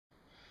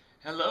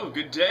Hello,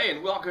 good day,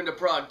 and welcome to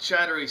Prod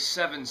Chattery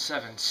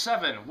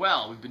 777.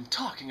 Well, we've been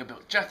talking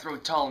about Jethro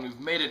Tull, and we've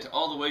made it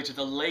all the way to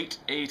the late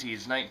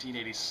 80s,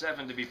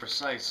 1987 to be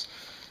precise.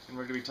 And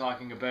we're going to be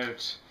talking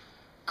about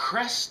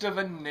Crest of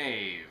a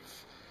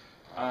Knave.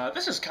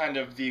 This is kind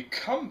of the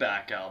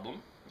comeback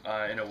album,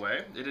 in a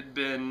way. It had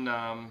been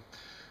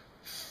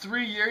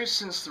 3 years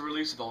since the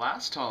release of the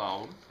last Tull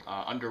album,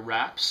 Under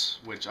Wraps,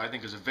 which I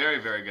think is a very,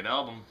 very good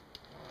album.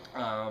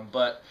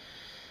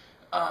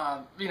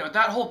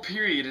 That whole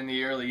period in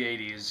the early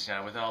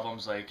 80s, with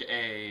albums like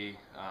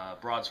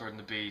Broadsword and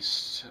the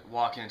Beast,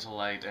 Walk Into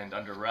Light, and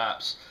Under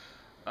Wraps,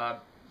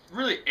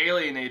 really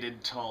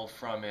alienated Tull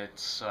from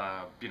its,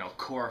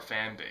 core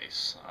fan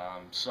base.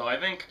 So I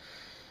think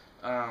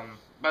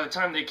by the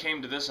time they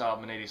came to this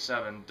album in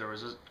 87, there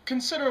was a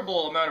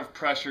considerable amount of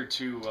pressure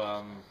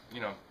to,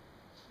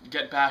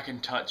 get back in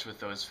touch with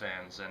those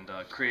fans and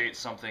create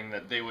something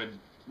that they would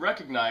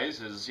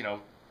recognize as,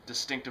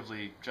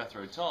 distinctively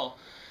Jethro Tull.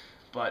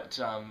 But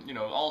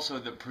also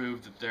that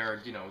proved that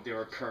they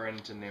were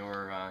current and they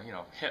were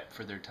hip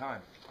for their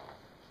time.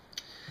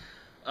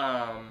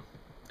 I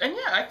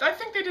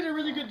think they did a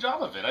really good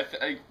job of it.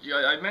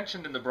 I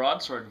mentioned in the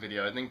Broadsword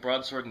video, I think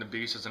Broadsword and the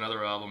Beast is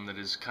another album that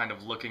is kind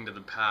of looking to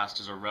the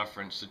past as a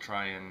reference to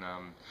try and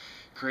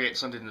create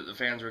something that the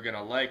fans were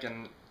gonna like.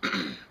 And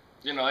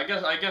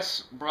I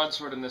guess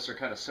Broadsword and this are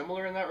kind of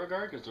similar in that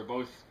regard because they're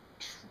both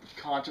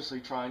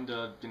consciously trying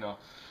to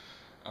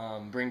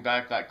bring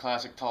back that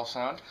classic Tull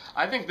sound.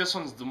 I think this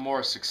one's the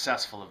more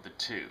successful of the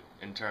two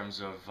in terms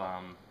of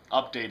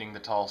updating the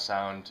Tull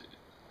sound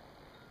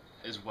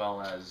as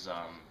well as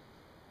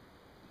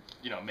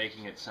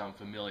making it sound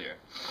familiar.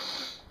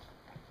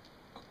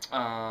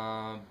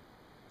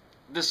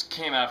 This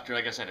came after,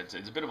 like I said, it's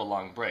a bit of a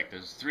long break.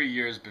 There's 3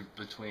 years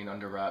between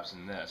Under Wraps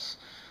and this,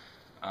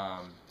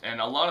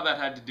 and a lot of that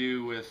had to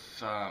do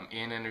with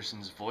Ian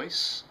Anderson's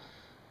voice.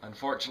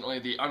 Unfortunately,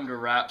 the Under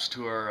Wraps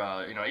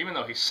tour, even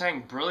though he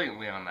sang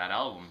brilliantly on that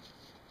album,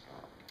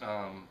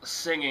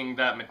 singing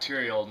that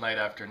material night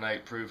after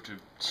night proved to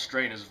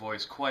strain his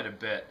voice quite a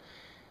bit,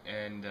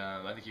 and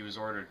I think he was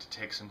ordered to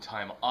take some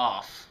time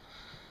off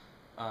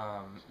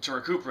to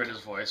recuperate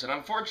his voice, and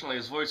unfortunately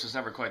his voice is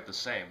never quite the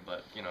same,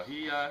 but,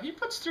 he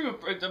puts through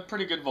a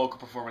pretty good vocal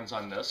performance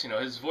on this.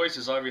 His voice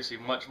is obviously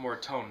much more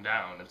toned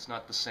down. It's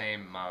not the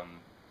same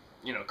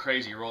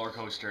crazy roller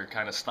coaster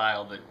kind of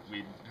style that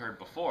we'd heard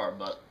before,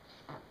 but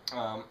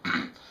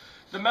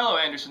the mellow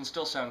Anderson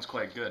still sounds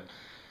quite good.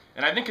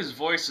 And I think his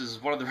voice is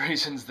one of the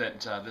reasons that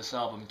this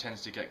album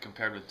tends to get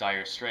compared with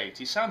Dire Straits.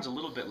 He sounds a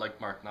little bit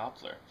like Mark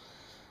Knopfler.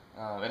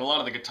 And a lot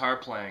of the guitar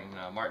playing,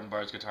 Martin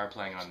Barre's guitar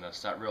playing on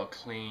this, that real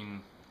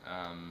clean,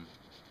 kind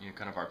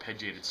of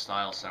arpeggiated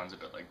style sounds a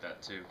bit like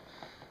that too.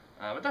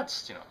 But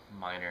that's,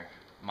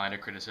 minor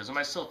criticism.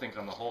 I still think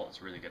on the whole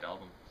it's a really good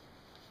album.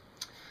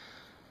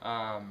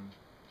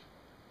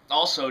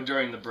 Also,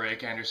 during the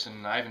break,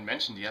 Anderson, I haven't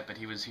mentioned yet, but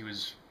he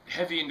was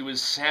heavy into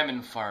his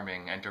salmon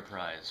farming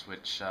enterprise,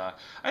 which I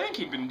think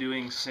he'd been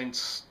doing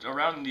since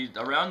around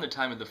the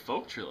time of the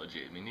Folk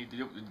trilogy. I mean,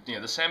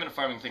 the salmon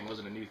farming thing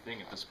wasn't a new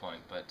thing at this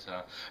point, but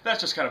that's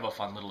just kind of a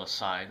fun little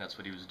aside. That's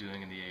what he was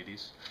doing in the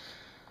 80s.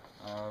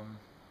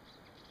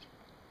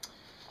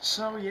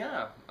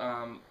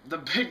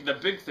 The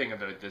big thing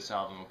about this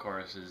album, of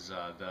course, is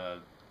the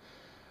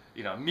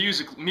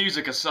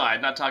music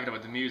aside, not talking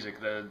about the music,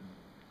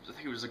 I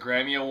think it was the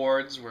Grammy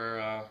Awards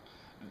where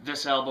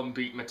this album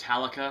beat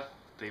Metallica.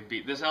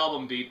 This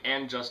album beat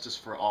And Justice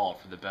for All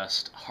for the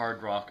best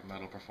hard rock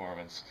metal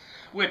performance,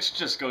 which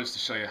just goes to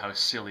show you how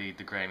silly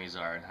the Grammys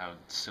are and how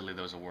silly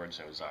those award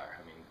shows are.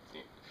 I mean,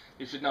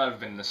 they should not have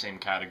been in the same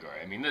category.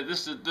 I mean,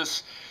 this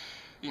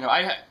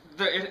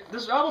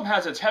album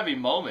has its heavy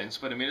moments,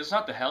 but I mean, it's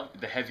not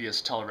the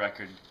heaviest Tull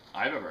record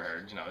I've ever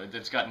heard.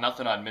 It's got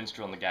nothing on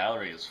Minstrel in the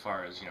Gallery as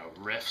far as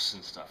riffs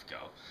and stuff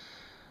go.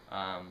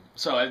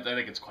 So I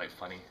think it's quite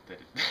funny that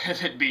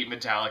it beat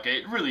Metallica.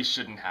 It really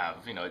shouldn't have.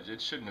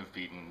 It shouldn't have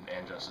beaten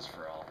And Justice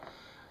for All.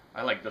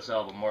 I like this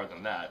album more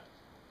than that,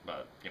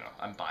 but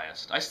I'm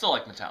biased. I still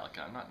like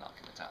Metallica. I'm not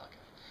knocking Metallica.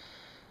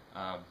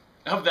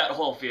 Of that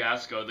whole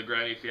fiasco, the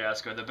Grammy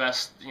fiasco, the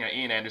best.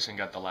 Ian Anderson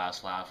got the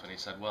last laugh, and he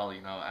said, "Well,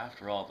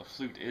 after all, the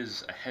flute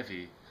is a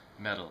heavy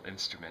metal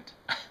instrument."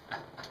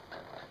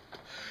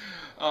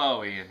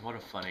 Oh, Ian, what a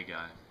funny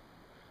guy.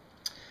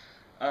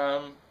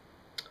 On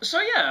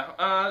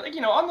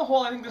the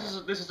whole, I think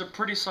this is a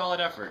pretty solid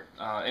effort,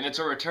 and it's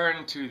a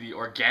return to the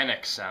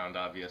organic sound,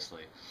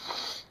 obviously.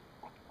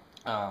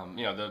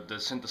 The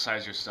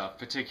synthesizer stuff,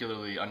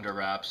 particularly Under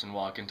Wraps and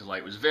Walk Into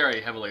Light, was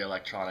very heavily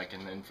electronic,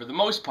 and for the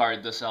most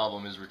part, this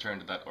album is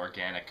returned to that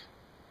organic,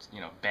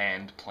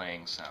 band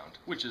playing sound,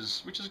 which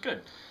is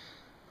good.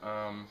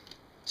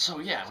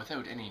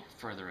 Without any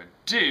further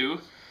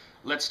ado,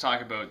 let's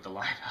talk about the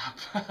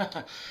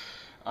lineup.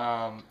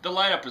 The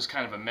lineup was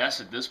kind of a mess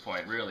at this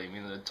point, really. I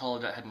mean, the Tull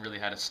hadn't really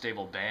had a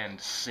stable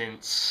band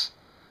since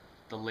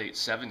the late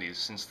 70s,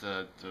 since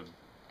the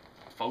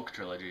Folk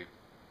trilogy.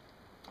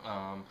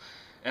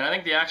 And I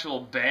think the actual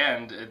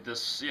band,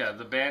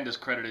 the band is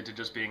credited to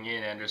just being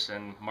Ian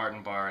Anderson,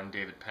 Martin Barr, and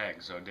David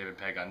Pegg. So David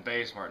Pegg on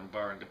bass, Martin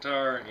Barr on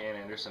guitar, Ian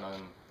Anderson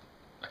on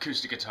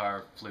acoustic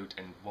guitar, flute,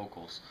 and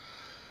vocals.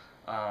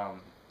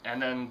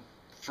 And then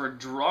for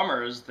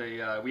drummers,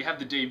 we have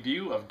the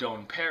debut of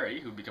Don Perry,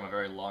 who became a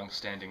very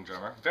long-standing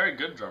drummer, very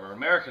good drummer,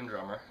 American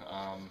drummer.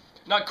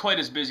 Not quite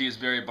as busy as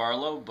Barry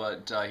Barlow,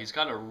 but he's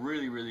got a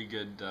really, really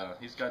good.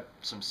 He's got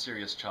some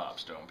serious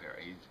chops, Don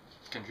Perry. He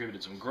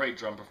contributed some great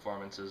drum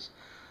performances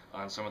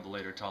on some of the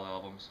later Tull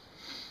albums.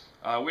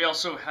 We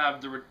also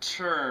have the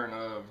return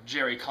of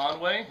Jerry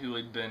Conway,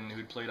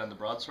 who'd played on the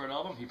Broadsword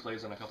album. He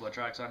plays on a couple of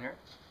tracks on here.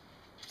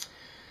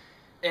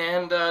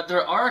 And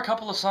there are a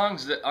couple of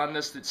songs on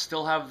this that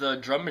still have the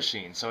drum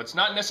machine. So it's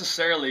not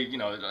necessarily,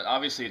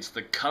 obviously it's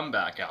the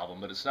comeback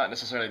album, but it's not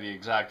necessarily the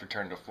exact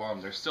return to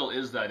form. There still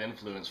is that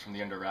influence from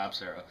the Under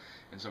Wraps era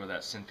and some of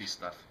that synthy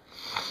stuff.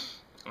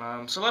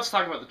 So let's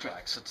talk about the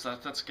tracks.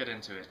 Let's get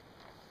into it.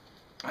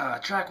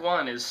 Track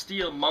 1 is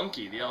Steel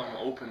Monkey. The album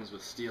opens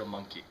with Steel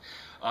Monkey.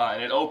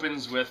 And it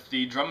opens with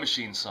the drum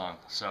machine song.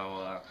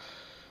 So,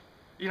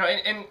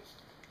 and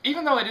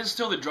even though it is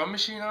still the drum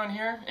machine on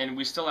here, and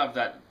we still have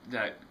that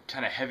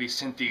kind of heavy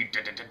synthy,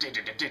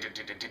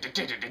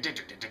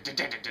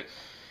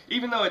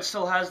 even though it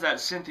still has that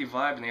synthy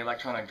vibe in the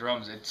electronic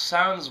drums, it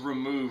sounds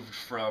removed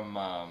from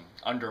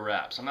Under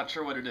Wraps. I'm not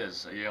sure what it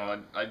is.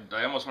 I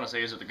almost want to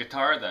say, is it the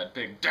guitar, that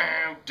big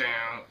down,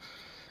 down,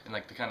 and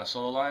like the kind of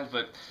solo lines,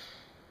 but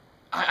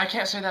I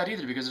can't say that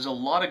either, because there's a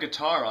lot of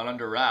guitar on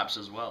Under Wraps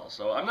as well.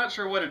 So I'm not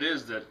sure what it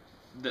is that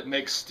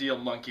makes Steel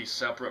Monkey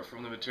separate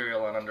from the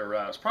material on Under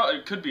Wraps. Probably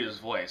it could be his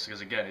voice,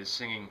 because again, he's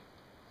singing,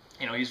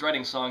 he's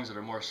writing songs that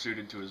are more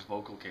suited to his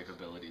vocal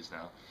capabilities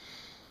now.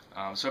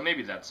 So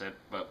maybe that's it.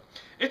 But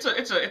it's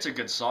a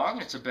good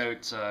song. It's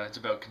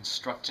about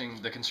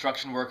constructing the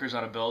construction workers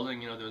on a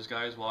building. Those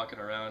guys walking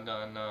around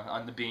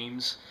on the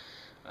beams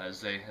as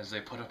they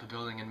put up a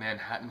building in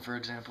Manhattan, for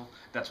example.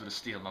 That's what a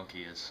Steel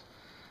Monkey is.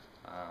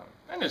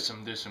 And there's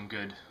some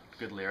good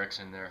lyrics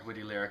in there,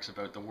 witty lyrics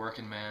about the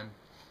working man.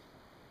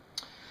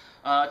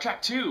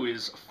 Track 2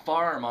 is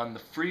Farm on the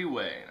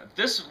Freeway.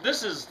 This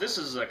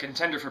is a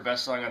contender for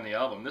best song on the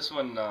album. This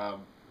one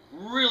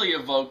really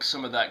evokes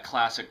some of that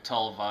classic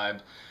Tull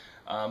vibe,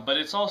 but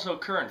it's also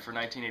current for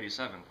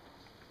 1987.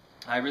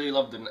 I really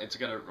love it's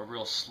got a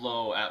real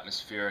slow,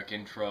 atmospheric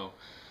intro.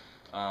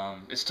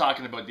 It's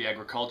talking about the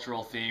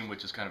agricultural theme,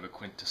 which is kind of a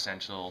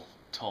quintessential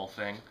Tull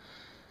thing.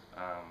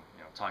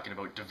 Talking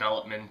about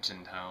development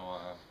and how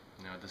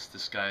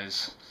this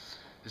guy's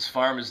his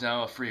farm is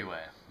now a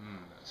freeway.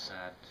 That's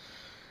sad.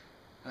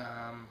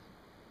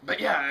 But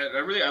yeah,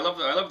 I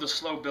love the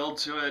slow build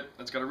to it.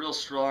 It's got a real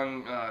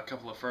strong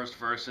couple of first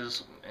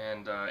verses,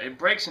 and it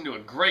breaks into a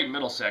great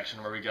middle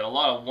section where we get a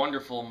lot of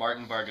wonderful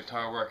Martin Barr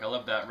guitar work. I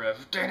love that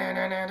riff.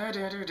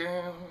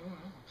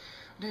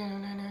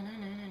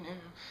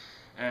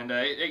 And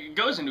it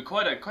goes into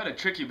quite a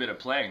tricky bit of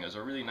playing. There's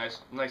a really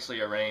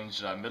nicely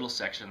arranged middle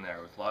section there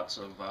with lots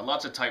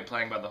of tight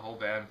playing by the whole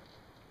band.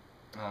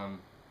 And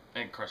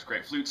of course,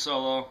 great flute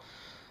solo.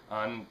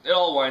 It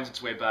all winds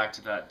its way back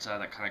to that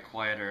kind of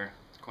quieter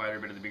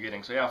bit at the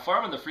beginning. So yeah,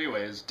 Farm on the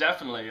Freeway is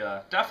definitely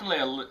a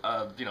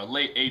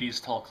late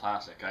 '80s Tull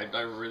classic.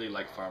 I really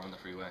like Farm on the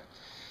Freeway.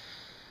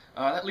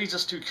 That leads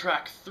us to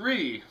track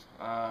 3,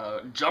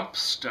 Jump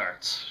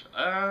Start.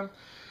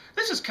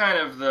 This is kind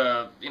of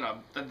the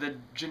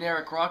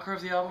generic rocker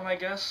of the album, I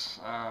guess.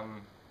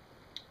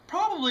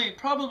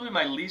 Probably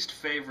my least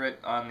favorite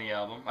on the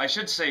album. I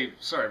should say,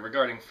 sorry,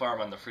 regarding Farm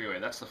on the Freeway,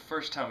 that's the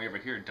first time we ever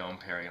hear Don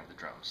Perry on the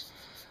drums.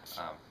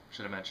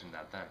 Should have mentioned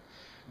that then.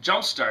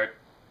 Jumpstart,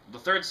 the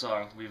third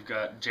song, we've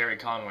got Jerry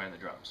Conway on the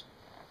drums.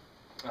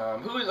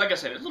 Who, like I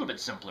said, a little bit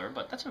simpler,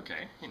 but that's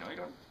okay.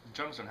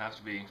 Drums don't have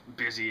to be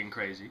busy and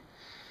crazy.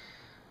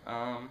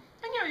 And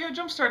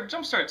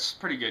Jumpstart's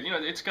pretty good.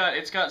 It's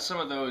got some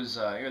of those.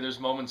 There's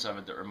moments of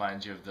it that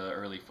reminds you of the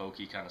early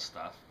folky kind of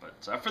stuff.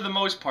 But for the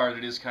most part,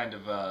 it is kind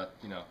of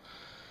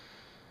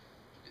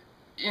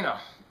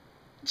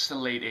it's the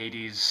late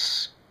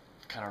 '80s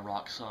kind of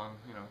rock song.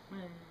 I don't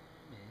know.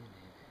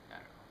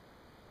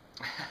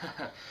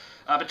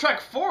 But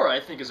track 4, I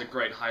think, is a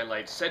great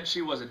highlight. Said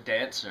She Was a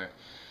Dancer.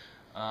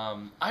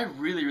 I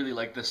really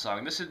like this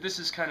song. This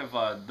is kind of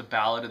the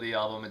ballad of the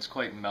album. It's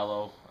quite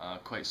mellow,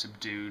 quite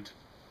subdued.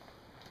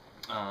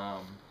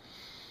 Again,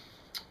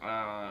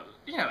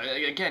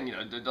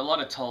 a lot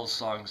of Tull's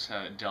songs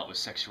dealt with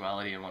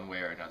sexuality in one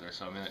way or another.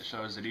 So it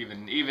shows that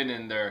even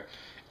in their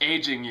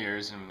aging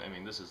years, and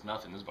this is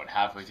nothing. This is about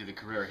halfway through the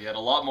career. He had a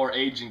lot more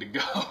aging to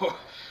go.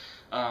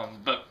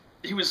 But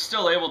he was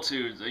still able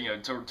to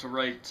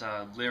write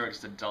lyrics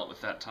that dealt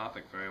with that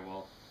topic very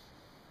well.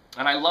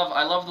 And I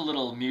love the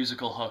little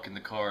musical hook in the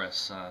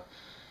chorus.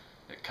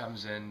 It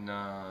comes in,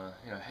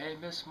 hey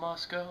Miss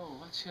Moscow,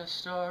 what's your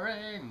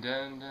story?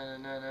 Dun,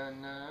 dun, dun,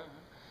 dun, dun,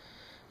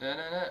 dun.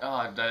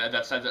 Oh,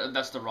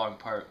 that's the wrong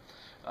part.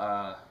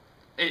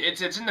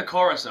 It's in the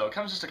chorus though. It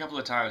comes just a couple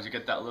of times. You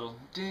get that little.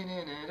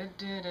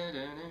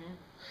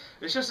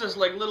 It's just this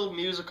little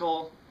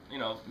musical you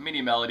know,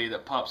 mini melody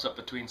that pops up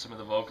between some of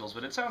the vocals,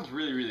 but it sounds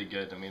really, really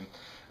good. I mean,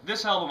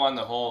 this album on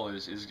the whole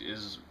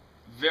is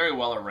very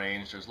well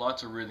arranged. There's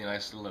lots of really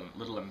nice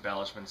little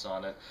embellishments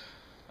on it.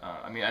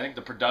 I mean, I think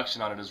the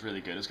production on it is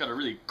really good. It's got a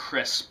really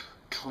crisp,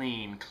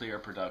 clean, clear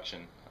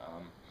production,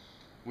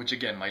 which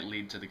again might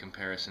lead to the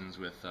comparisons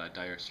with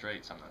Dire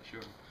Straits. I'm not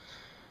sure.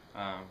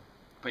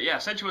 But yeah,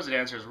 Said She Was a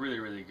Dancer is really,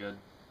 really good.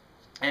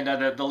 And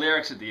the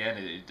lyrics at the end,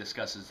 it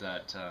discusses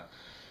that,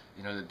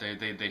 you know, that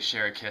they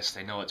share a kiss,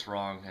 they know it's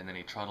wrong, and then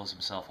he trottles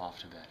himself off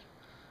to bed.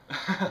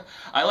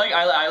 I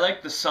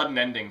like the sudden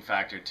ending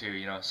factor too,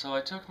 you know. So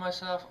I took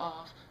myself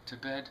off to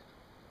bed.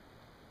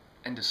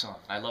 End of song.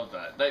 I love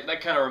that.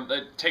 That kind of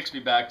that takes me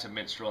back to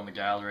Minstrel in the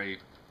Gallery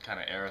kind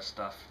of era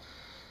stuff.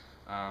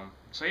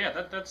 So yeah,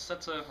 that's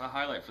a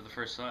highlight for the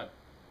first side.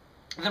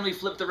 And then we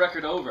flip the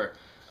record over.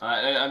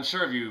 And I'm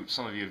sure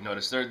some of you have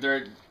noticed.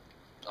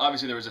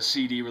 Obviously there was a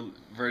CD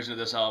version of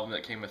this album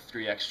that came with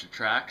 3 extra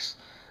tracks.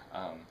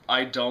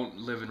 I don't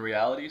live in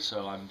reality,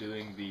 so I'm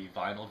doing the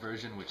vinyl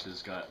version, which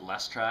has got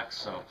less tracks.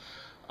 So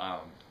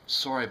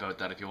sorry about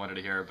that if you wanted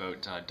to hear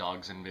about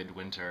Dogs in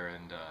Midwinter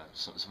and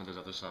some of those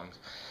other songs.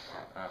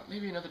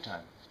 Maybe another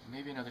time.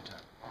 Maybe another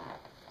time.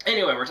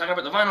 Anyway, we're talking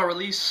about the vinyl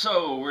release,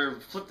 so we're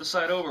flip the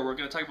side over. We're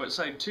going to talk about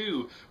side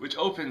 2, which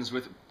opens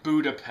with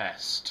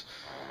Budapest.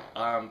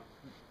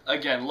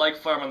 Again, like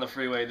Farm on the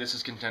Freeway, this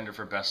is contender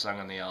for best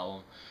song on the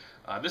album.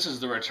 This is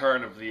the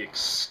return of the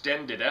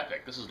extended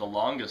epic. This is the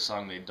longest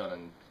song they'd done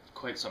in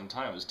quite some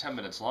time. It was 10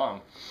 minutes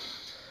long.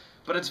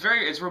 But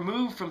it's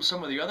removed from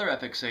some of the other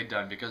epics they'd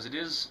done because it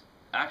is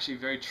actually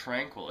very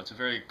tranquil. It's a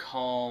very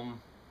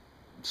calm,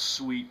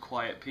 sweet,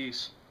 quiet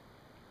piece.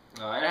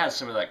 And it has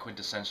some of that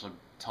quintessential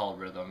Tull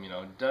rhythm, you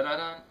know, da da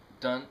da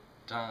dun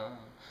da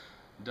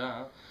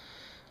da.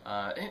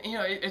 And, you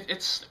know,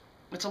 it's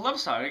a love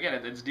song.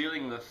 Again, it's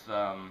dealing with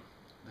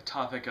the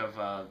topic of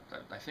I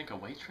think a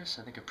waitress.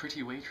 I think a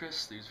pretty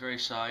waitress who's very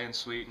shy and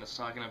sweet, and it's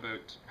talking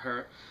about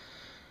her.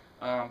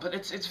 But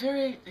it's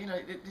very, you know,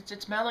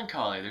 it's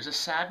melancholy. There's a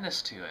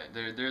sadness to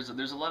it. There's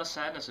a lot of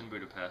sadness in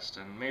Budapest,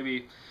 and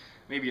maybe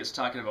it's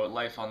talking about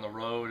life on the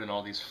road and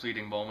all these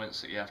fleeting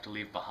moments that you have to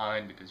leave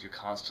behind because you're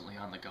constantly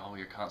on the go.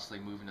 You're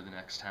constantly moving to the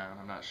next town.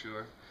 I'm not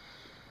sure.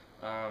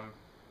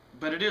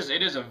 But it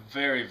is a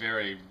very,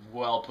 very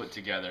well put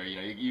together. You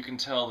know, you can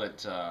tell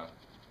that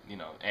you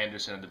know,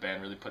 Anderson and the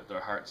band really put their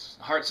hearts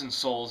and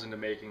souls into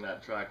making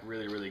that track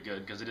really, really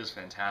good because it is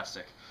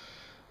fantastic.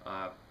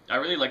 I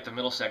really like the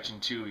middle section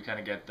too. We kind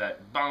of get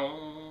that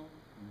boom,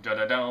 da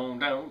da dum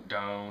dum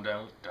dum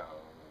dum dum.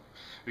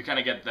 We kind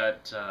of get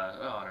that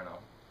I don't know,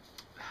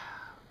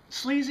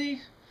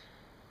 sleazy.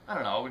 I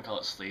don't know. I wouldn't call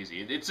it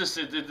sleazy. It's just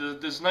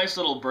this nice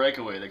little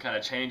breakaway that kind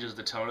of changes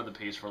the tone of the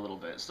piece for a little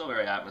bit. It's still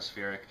very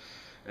atmospheric.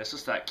 It's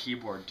just that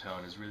keyboard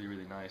tone is really,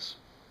 really nice.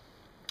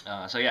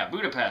 So yeah,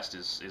 Budapest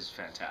is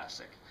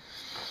fantastic.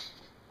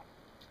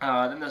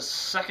 Then the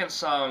second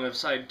song of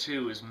side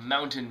 2 is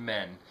Mountain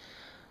Men.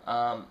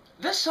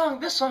 This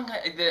song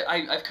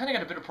I've kind of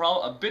got a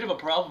bit of a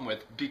problem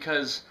with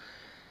because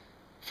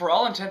for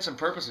all intents and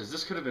purposes,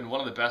 this could have been one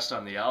of the best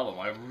on the album.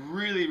 I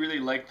really, really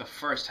like the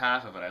first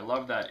half of it. I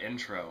love that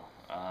intro.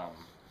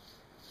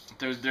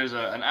 There's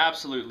an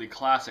absolutely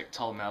classic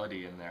Tull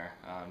melody in there.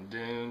 And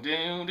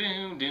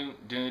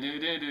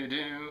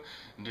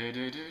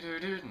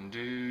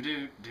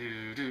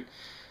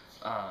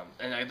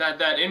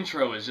that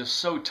intro is just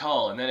so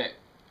Tull, and then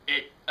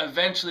it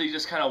eventually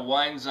just kind of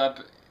winds up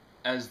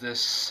as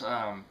this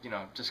you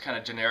know, just kind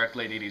of generic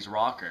late 80s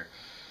rocker.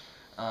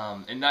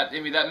 And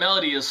that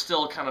melody is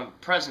still kind of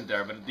present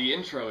there, but the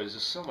intro is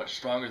just so much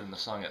stronger than the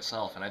song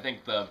itself. And I think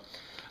of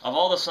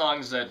all the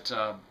songs that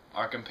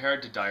are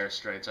compared to Dire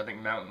Straits, I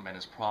think Mountain Men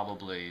is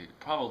probably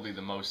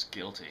the most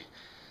guilty.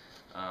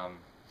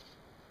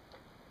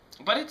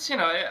 But it's, you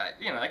know,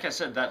 like I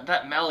said,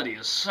 that melody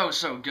is so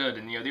good,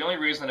 and you know, the only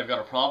reason that I've got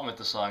a problem with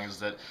the song is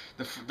that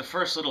the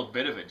first little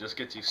bit of it just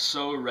gets you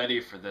so ready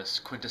for this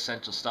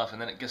quintessential stuff,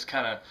 and then it gets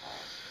kind of,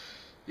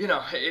 you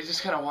know, it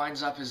just kind of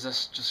winds up as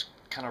this just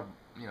kind of,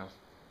 you know,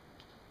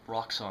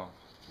 rock song,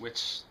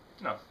 which,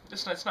 you know,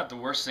 it's not the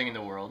worst thing in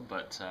the world,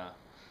 but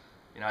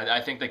you know,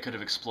 I think they could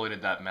have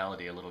exploited that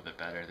melody a little bit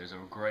better. There's a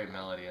great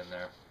melody in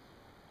there.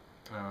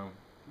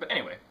 But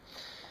anyway.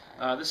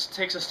 This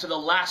takes us to the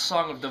last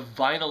song of the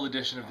vinyl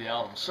edition of the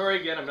album.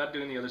 Sorry again, I'm not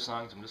doing the other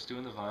songs, I'm just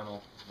doing the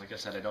vinyl. Like I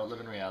said, I don't live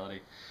in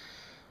reality.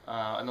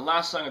 And the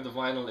last song of the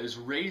vinyl is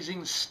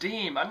Raising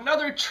Steam,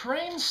 another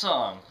Train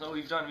song. So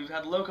we've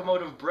had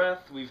Locomotive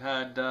Breath, we've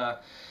had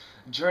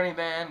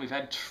Journeyman, we've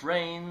had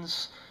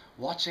Trains,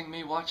 Watching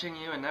Me, Watching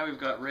You, and now we've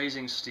got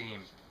Raising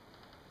Steam.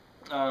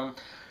 You know,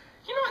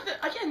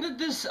 again,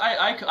 this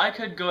I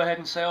could go ahead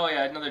and say, oh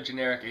yeah, another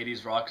generic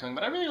 80s rock song,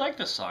 but I really like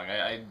this song.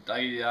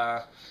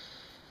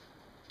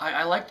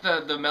 I like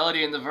the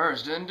melody in the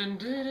verse.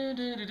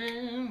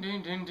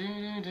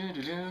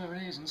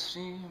 Raising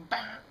steam.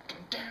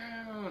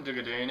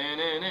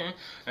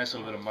 Nice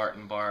little bit of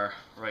Martin Barr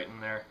right in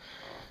there.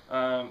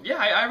 Yeah,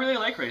 I really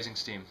like Raising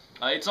Steam.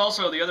 It's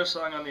also the other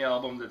song on the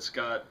album that's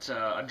got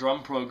a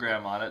drum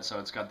program on it, so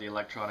it's got the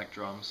electronic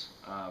drums.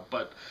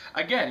 But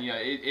again, you know,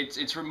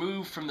 it's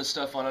removed from the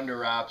stuff on Under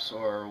Wraps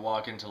or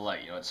Walk Into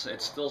Light. You know,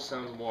 it still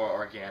sounds more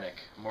organic,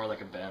 more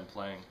like a band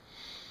playing.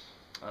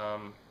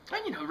 And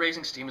you know,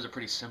 Raising Steam is a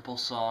pretty simple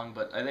song,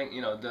 but I think,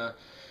 you know,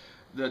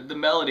 the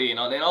melody and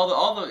all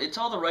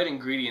the right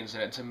ingredients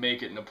in it to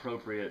make it an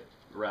appropriate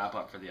wrap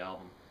up for the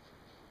album.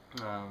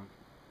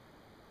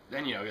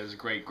 And you know, there's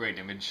great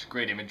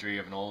imagery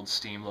of an old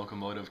steam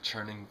locomotive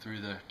churning through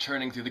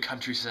the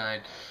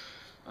countryside.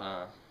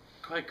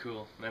 Quite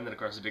cool. And then of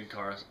course the big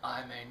chorus,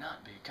 "I may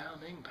not be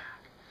coming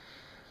back."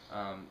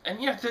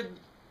 And yeah,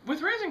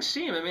 with Raising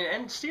Steam, I mean,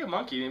 and Steel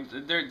Monkey, I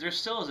mean, there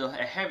still is a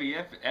heavy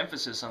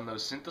emphasis on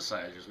those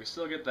synthesizers. We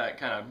still get that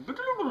kind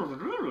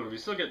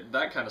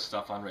of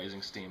stuff on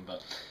Raising Steam,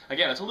 but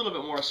again, it's a little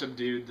bit more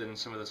subdued than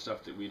some of the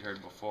stuff that we'd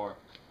heard before.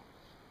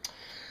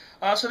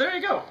 So there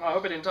you go. I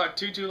hope I didn't talk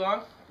too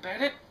long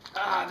about it.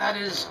 That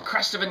is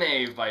Crest of a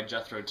Knave by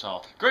Jethro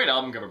Tull. Great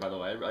album cover, by the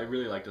way. I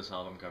really like this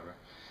album cover.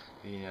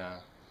 The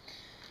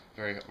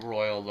very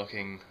royal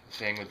looking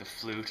thing with the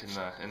flute and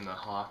the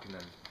hawk, and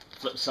then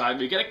flip side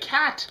we get a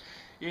cat.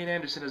 Ian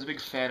Anderson is a big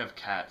fan of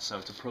cats, so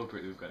it's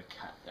appropriate we've got a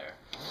cat there.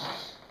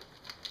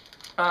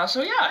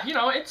 So yeah, you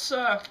know, it's you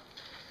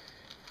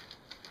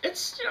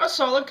know, a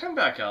solid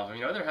comeback album.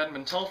 You know, there hadn't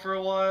been Tull for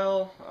a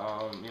while.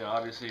 You know,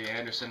 obviously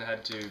Anderson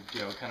had to,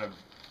 you know, kind of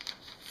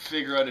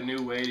figure out a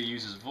new way to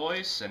use his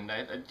voice, and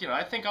you know,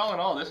 I think all in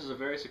all, this is a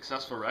very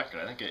successful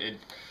record.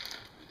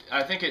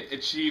 I think it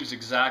achieves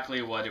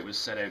exactly what it was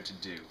set out to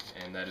do,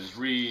 and that is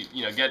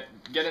you know, get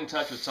in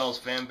touch with Tull's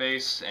fan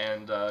base,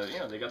 and you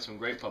know, they got some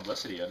great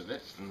publicity out of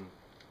it. And,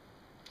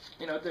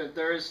 you know,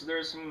 there's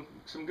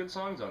some good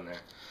songs on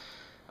there.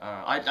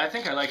 I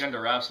think I like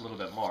Under Wraps a little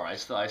bit more. I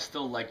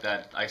still like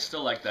that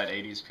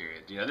 80s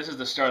period. You know, this is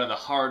the start of the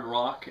hard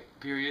rock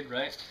period,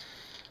 right?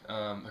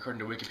 According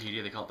to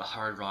Wikipedia, they call it the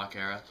hard rock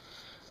era.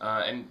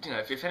 And you know,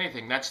 if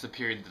anything, that's the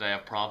period that I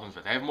have problems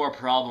with. I have more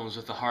problems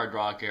with the hard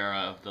rock era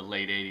of the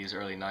late 80s,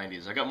 early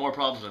 90s. I got more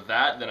problems with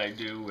that than I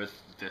do with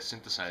the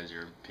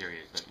synthesizer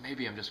period. But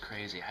maybe I'm just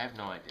crazy. I have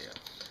no idea.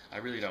 I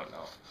really don't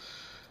know.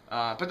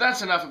 But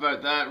that's enough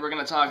about that. We're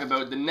going to talk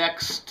about the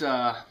next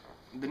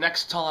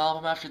Tull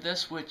album after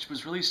this, which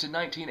was released in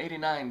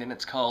 1989, and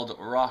it's called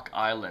Rock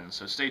Island.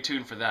 So stay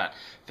tuned for that.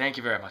 Thank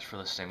you very much for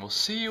listening. We'll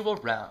see you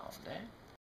around, eh?